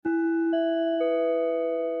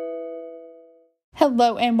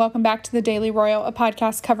Hello and welcome back to the Daily Royal, a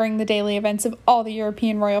podcast covering the daily events of all the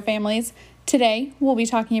European royal families. Today, we'll be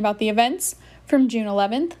talking about the events from June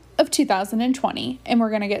 11th of 2020, and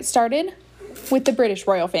we're going to get started with the British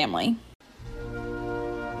royal family.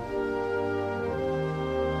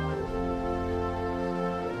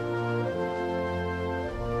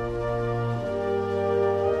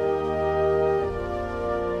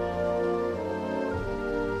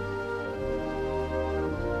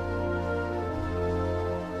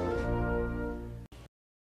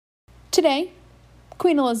 Today,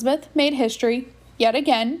 Queen Elizabeth made history yet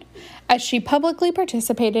again as she publicly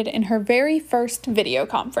participated in her very first video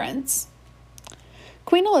conference.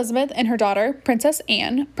 Queen Elizabeth and her daughter, Princess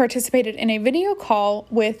Anne, participated in a video call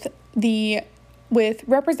with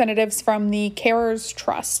representatives from the Carers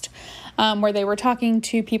Trust, where they were talking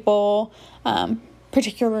to people,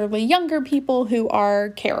 particularly younger people who are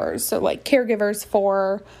carers, so like caregivers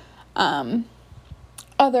for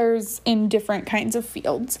others in different kinds of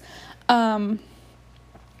fields.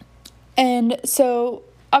 And so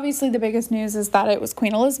obviously the biggest news is that it was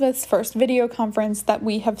Queen Elizabeth's first video conference that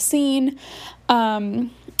we have seen.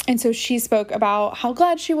 And so she spoke about how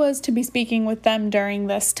glad she was to be speaking with them during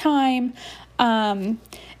this time. And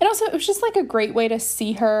also it was just like a great way to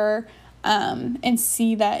see her, and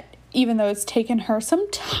see that even though it's taken her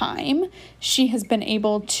some time, she has been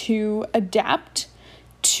able to adapt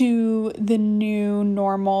to the new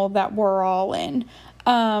normal that we're all in.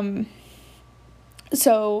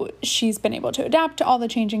 So she's been able to adapt to all the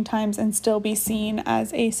changing times and still be seen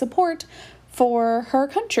as a support for her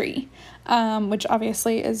country, which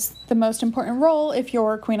obviously is the most important role if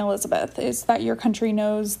you're Queen Elizabeth, is that your country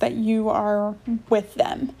knows that you are with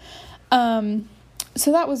them.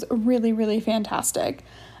 So that was really, really fantastic.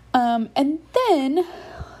 And then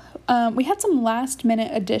we had some last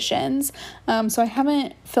minute additions, so I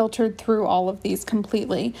haven't filtered through all of these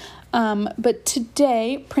completely, but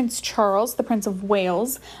today Prince Charles, the Prince of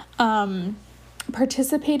Wales,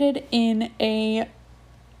 participated in a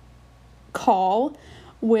call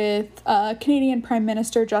with Canadian Prime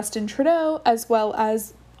Minister Justin Trudeau, as well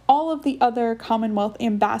as all of the other Commonwealth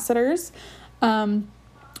ambassadors,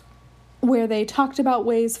 where they talked about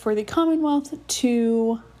ways for the Commonwealth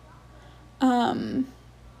to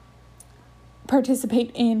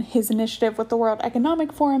participate in his initiative with the World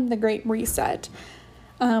Economic Forum, the Great Reset,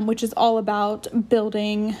 which is all about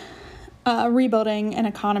rebuilding an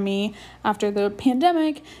economy after the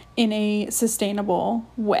pandemic in a sustainable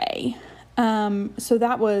way. So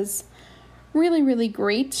that was really, really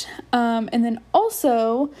great. And then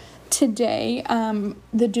also today,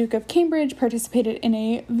 the Duke of Cambridge participated in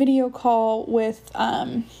a video call with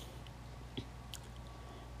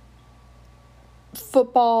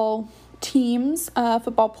football teams,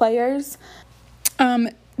 football players.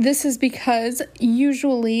 This is because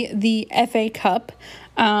usually the FA Cup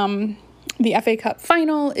final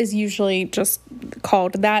is usually just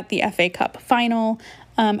called that, the FA Cup final.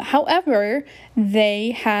 However,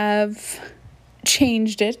 they have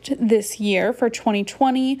changed it this year for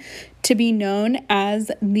 2020 to be known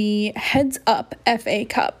as the Heads Up FA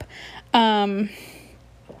Cup,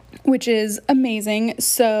 which is amazing.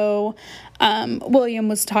 So William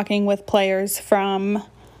was talking with players from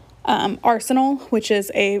Arsenal, which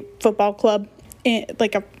is a football club,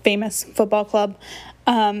 like a famous football club.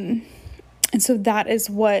 And so that is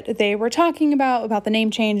what they were talking about the name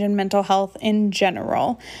change and mental health in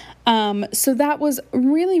general. So that was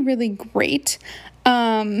really, really great.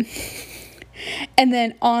 And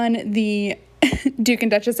then on the Duke and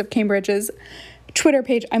Duchess of Cambridge's Twitter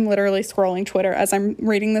page, I'm literally scrolling Twitter as I'm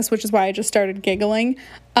reading this, which is why I just started giggling.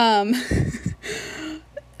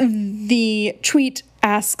 The tweet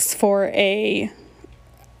asks for I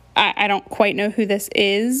don't quite know who this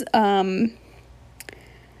is, but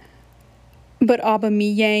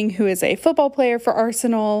Aubameyang, who is a football player for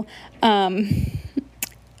Arsenal, the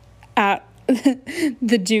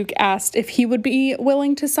Duke asked if he would be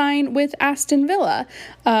willing to sign with Aston Villa,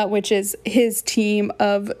 which is his team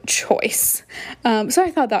of choice. So I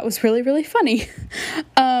thought that was really, really funny.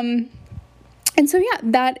 And so, yeah,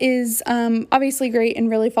 that is obviously great and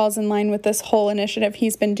really falls in line with this whole initiative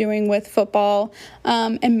he's been doing with football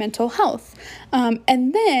and mental health.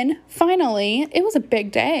 And then, finally, it was a big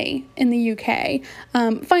day in the UK.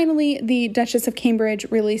 Finally, the Duchess of Cambridge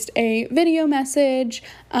released a video message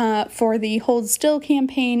for the Hold Still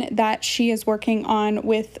campaign that she is working on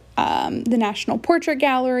with the National Portrait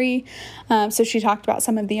Gallery. So she talked about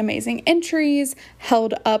some of the amazing entries,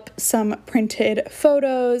 held up some printed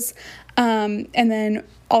photos, and then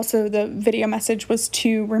also the video message was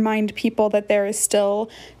to remind people that there is still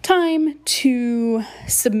time to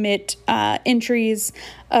submit entries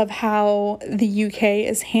of how the UK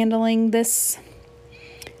is handling this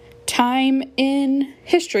time in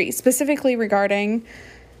history, specifically regarding,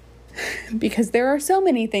 because there are so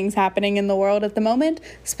many things happening in the world at the moment,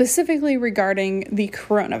 specifically regarding the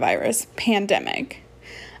coronavirus pandemic.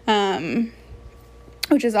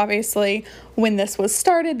 Which is obviously when this was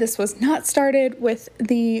started. This was not started with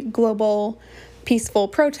the global peaceful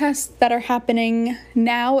protests that are happening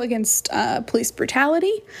now against police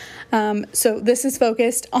brutality. So this is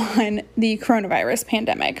focused on the coronavirus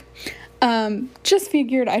pandemic. Just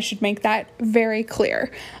figured I should make that very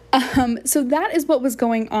clear. So that is what was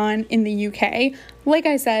going on in the UK. Like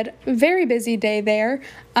I said, very busy day there.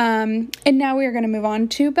 And now we are going to move on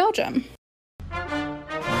to Belgium.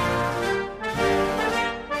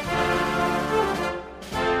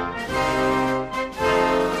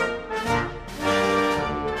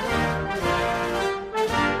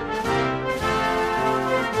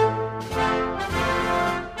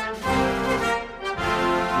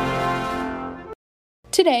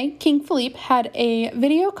 Today, King Philippe had a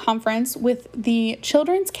video conference with the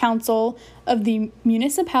Children's Council of the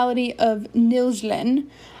Municipality of Nijlellen.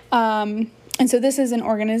 And so this is an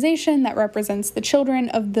organization that represents the children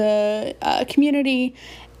of the community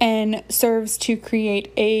and serves to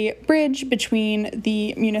create a bridge between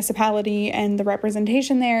the municipality and the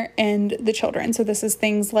representation there and the children. So this is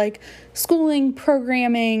things like schooling,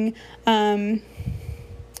 programming,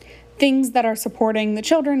 things that are supporting the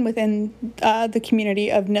children within the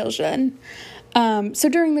community of Nijlellen. So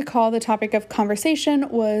during the call, the topic of conversation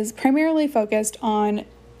was primarily focused on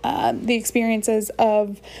the experiences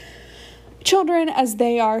of children as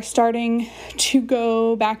they are starting to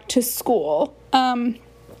go back to school.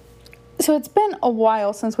 So it's been a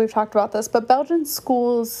while since we've talked about this, but Belgian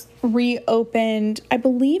schools reopened, I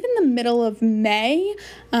believe, in the middle of May,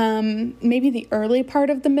 maybe the early part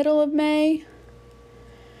of the middle of May.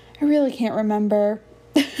 I really can't remember.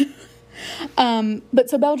 But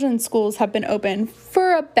so Belgian schools have been open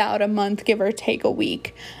for about a month, give or take a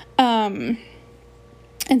week. And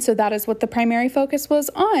so that is what the primary focus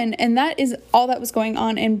was on. And that is all that was going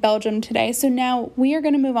on in Belgium today. So now we are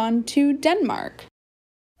going to move on to Denmark.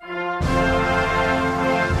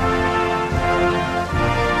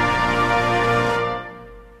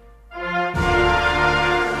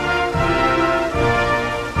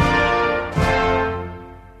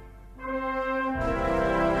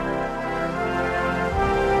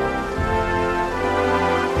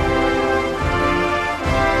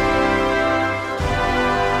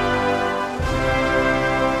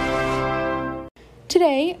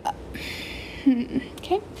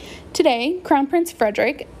 Today, Crown Prince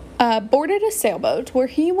Frederik boarded a sailboat where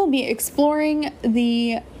he will be exploring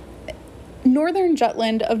the northern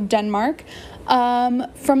Jutland of Denmark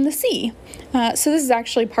from the sea. So this is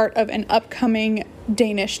actually part of an upcoming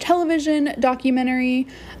Danish television documentary.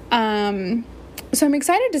 So I'm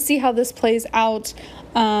excited to see how this plays out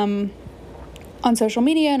on social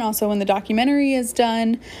media and also when the documentary is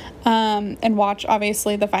done, and watch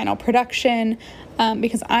obviously the final production,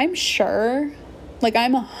 because I'm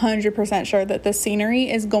 100% sure that the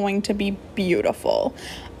scenery is going to be beautiful.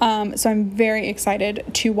 So I'm very excited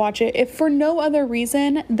to watch it, if for no other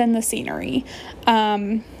reason than the scenery.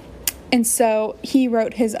 And so he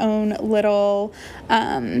wrote his own little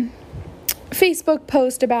Facebook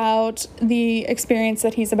post about the experience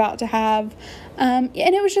that he's about to have. And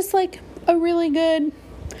it was just like a really good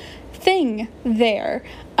thing there.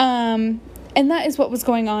 And that is what was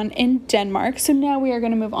going on in Denmark. So now we are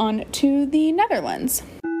going to move on to the Netherlands.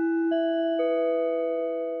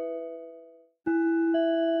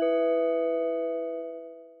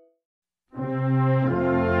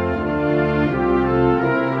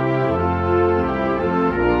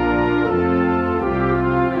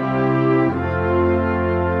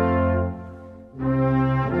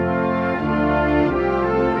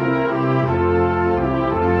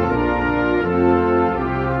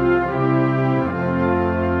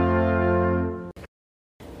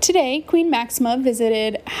 Today, Queen Maxima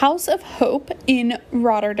visited House of Hope in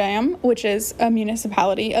Rotterdam, which is a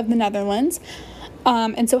municipality of the Netherlands.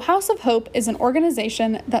 And so House of Hope is an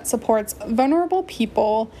organization that supports vulnerable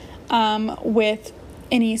people with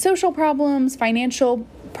any social problems, financial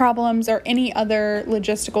problems, or any other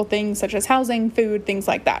logistical things such as housing, food, things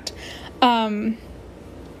like that. And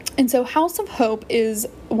so House of Hope is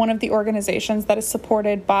one of the organizations that is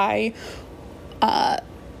supported by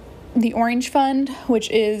the Orange Fund, which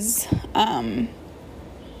is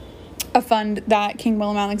a fund that King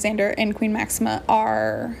Willem-Alexander and Queen Maxima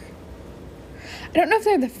are... I don't know if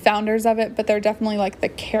they're the founders of it, but they're definitely like the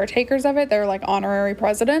caretakers of it. They're like honorary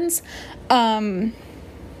presidents. And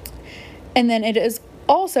then it is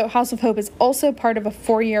also, House of Hope is also part of a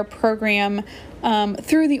 4-year program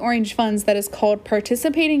through the Orange Funds that is called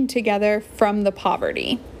Participating Together from the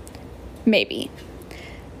Poverty. Maybe.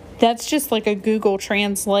 That's just like a Google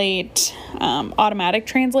Translate automatic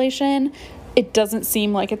translation. It doesn't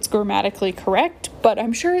seem like it's grammatically correct, but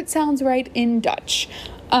I'm sure it sounds right in Dutch.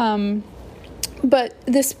 But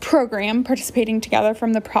this program, Participating Together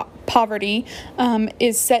from the Poverty,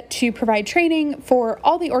 is set to provide training for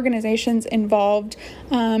all the organizations involved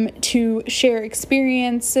to share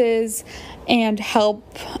experiences and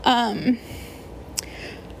help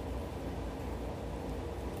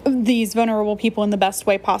these vulnerable people in the best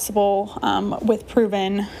way possible with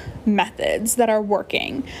proven methods that are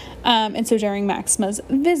working. And so during Maxima's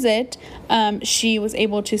visit, she was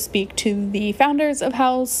able to speak to the founders of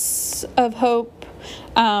House of Hope,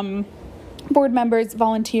 board members,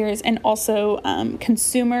 volunteers, and also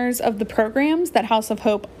consumers of the programs that House of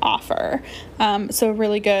Hope offer. So a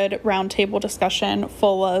really good roundtable discussion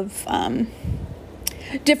full of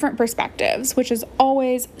different perspectives, which is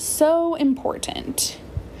always so important.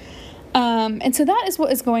 And so that is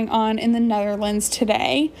what is going on in the Netherlands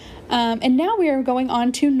today. And now we are going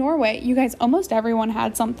on to Norway. You guys, almost everyone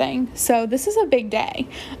had something. So this is a big day.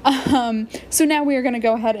 So now we are going to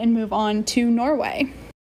go ahead and move on to Norway.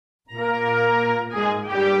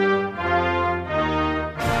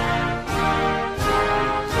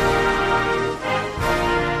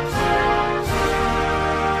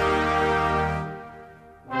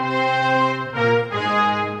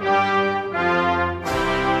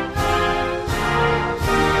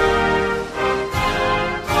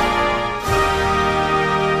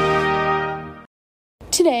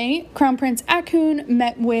 Today, Crown Prince Haakon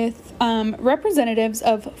met with representatives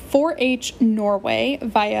of 4-H Norway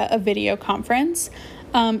via a video conference.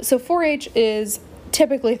 So 4-H is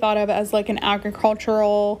typically thought of as like an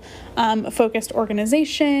agricultural focused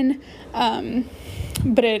organization,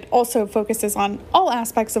 but it also focuses on all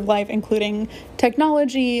aspects of life, including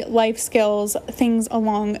technology, life skills, things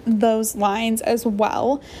along those lines as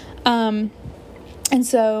well. And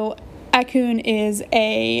so Haakon is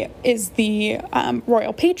the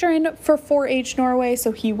royal patron for 4-H Norway,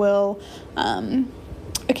 so he will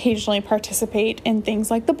occasionally participate in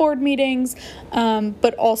things like the board meetings,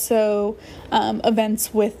 but also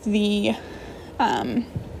events with the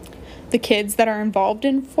kids that are involved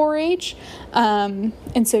in 4-H.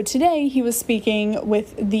 And so today he was speaking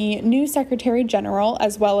with the new Secretary General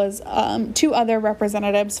as well as 2 other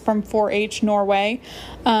representatives from 4-H Norway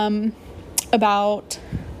about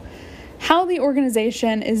how the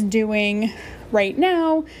organization is doing right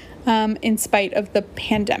now in spite of the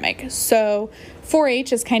pandemic. So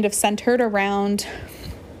 4-H is kind of centered around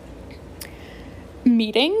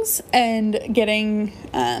meetings and getting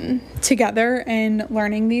together and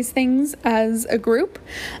learning these things as a group.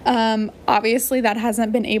 Obviously, that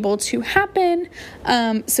hasn't been able to happen.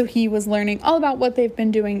 So he was learning all about what they've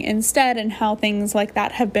been doing instead and how things like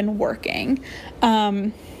that have been working.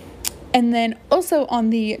 And then also on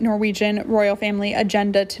the Norwegian royal family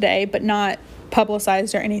agenda today, but not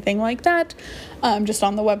publicized or anything like that, just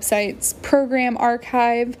on the website's program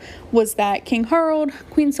archive, was that King Harald,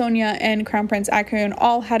 Queen Sonja, and Crown Prince Haakon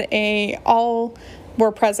all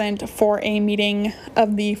were present for a meeting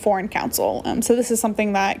of the Foreign Council. So this is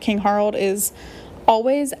something that King Harald is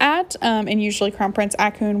always at, and usually Crown Prince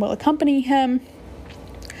Haakon will accompany him.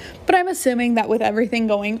 But I'm assuming that with everything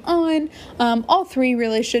going on, all 3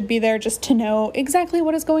 really should be there just to know exactly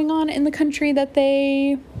what is going on in the country that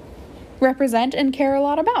they represent and care a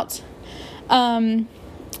lot about. And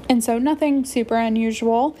so nothing super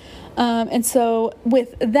unusual. And so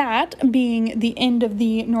with that being the end of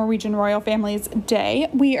the Norwegian royal family's day,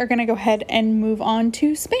 we are going to go ahead and move on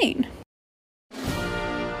to Spain.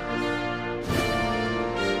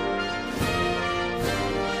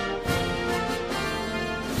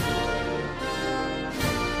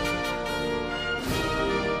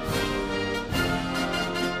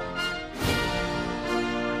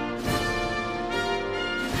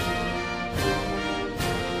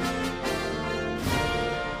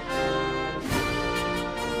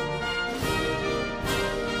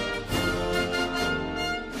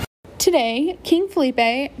 Today, King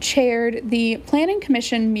Felipe chaired the Planning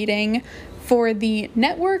Commission meeting for the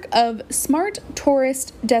Network of Smart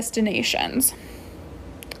Tourist Destinations.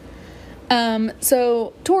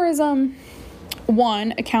 So tourism,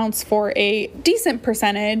 one, accounts for a decent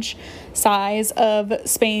percentage size of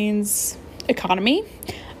Spain's economy,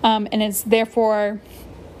 and is therefore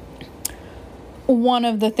one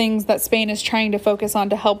of the things that Spain is trying to focus on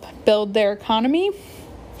to help build their economy.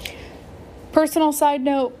 Personal side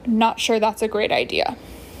note, not sure that's a great idea.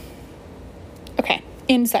 Okay,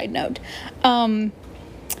 inside note.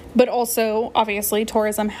 But also, obviously,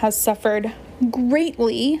 tourism has suffered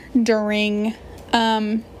greatly during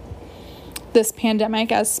this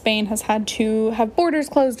pandemic, as Spain has had to have borders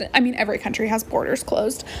closed. I mean, every country has borders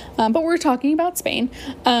closed, but we're talking about Spain.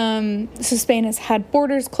 So Spain has had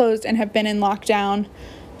borders closed and have been in lockdown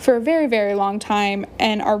for a very, very long time,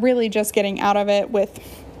 and are really just getting out of it with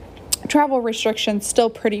travel restrictions still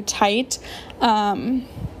pretty tight.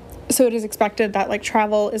 So it is expected that like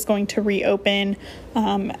travel is going to reopen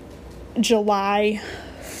July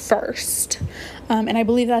 1st. And I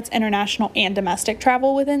believe that's international and domestic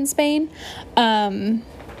travel within Spain. And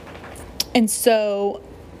so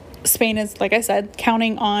Spain is, like I said,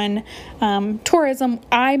 counting on tourism.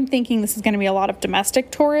 I'm thinking this is going to be a lot of domestic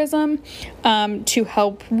tourism to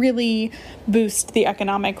help really boost the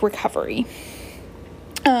economic recovery.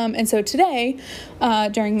 And so today,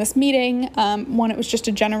 during this meeting, it was just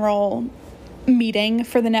a general meeting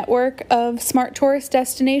for the network of smart tourist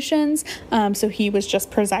destinations. So he was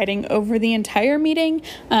just presiding over the entire meeting.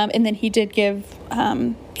 And then he did give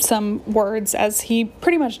some words, as he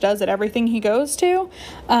pretty much does at everything he goes to.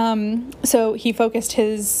 So he focused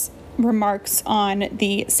his remarks on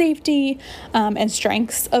the safety and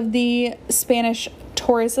strengths of the Spanish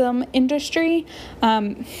tourism industry.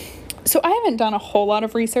 So I haven't done a whole lot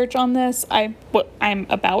of research on this. I'm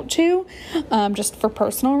about to, just for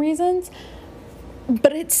personal reasons.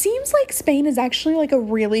 But it seems like Spain is actually like a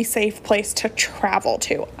really safe place to travel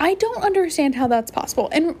to. I don't understand how that's possible.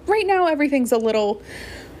 And right now everything's a little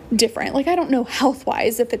different. Like, I don't know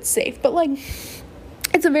health-wise if it's safe, but like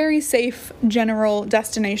it's a very safe general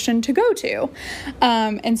destination to go to.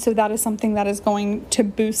 And so that is something that is going to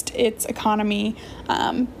boost its economy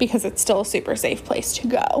because it's still a super safe place to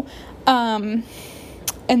go. And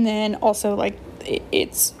then also like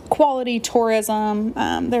it's quality tourism.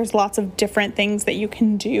 There's lots of different things that you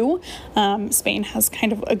can do. Spain has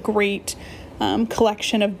kind of a great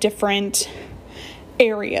collection of different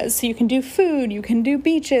areas. So you can do food, you can do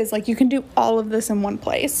beaches, like you can do all of this in one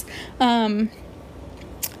place.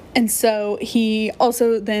 And so he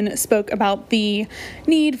also then spoke about the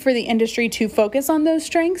need for the industry to focus on those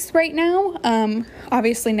strengths right now.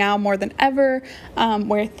 Obviously now more than ever,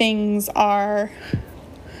 where things are,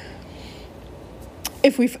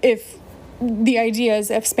 if the idea is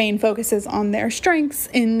if Spain focuses on their strengths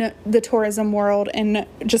in the tourism world and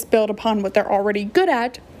just build upon what they're already good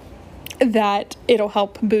at, that it'll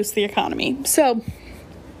help boost the economy. So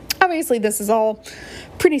obviously this is all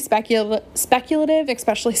pretty speculative,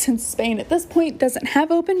 especially since Spain at this point doesn't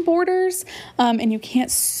have open borders, and you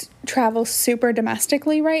can't travel super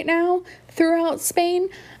domestically right now throughout Spain.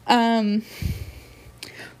 But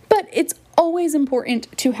it's always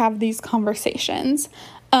important to have these conversations.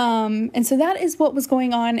 And so that is what was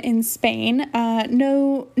going on in Spain.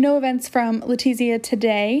 No events from Letizia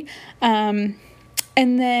today.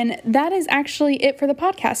 And then that is actually it for the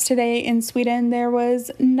podcast today. In Sweden, there was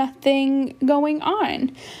nothing going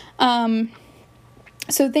on.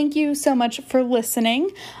 So thank you so much for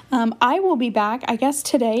listening. I will be back. I guess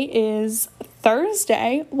today is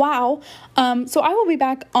Thursday. Wow. So I will be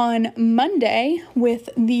back on Monday with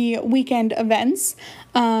the weekend events.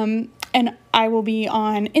 And I will be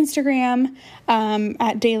on Instagram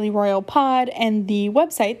at Daily Royal Pod and the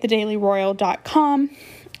website, thedailyroyal.com.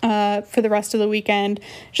 For the rest of the weekend,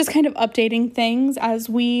 just kind of updating things as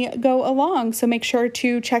we go along. So make sure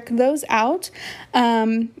to check those out.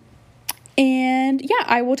 And yeah,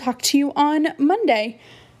 I will talk to you on Monday.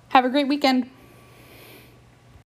 Have a great weekend.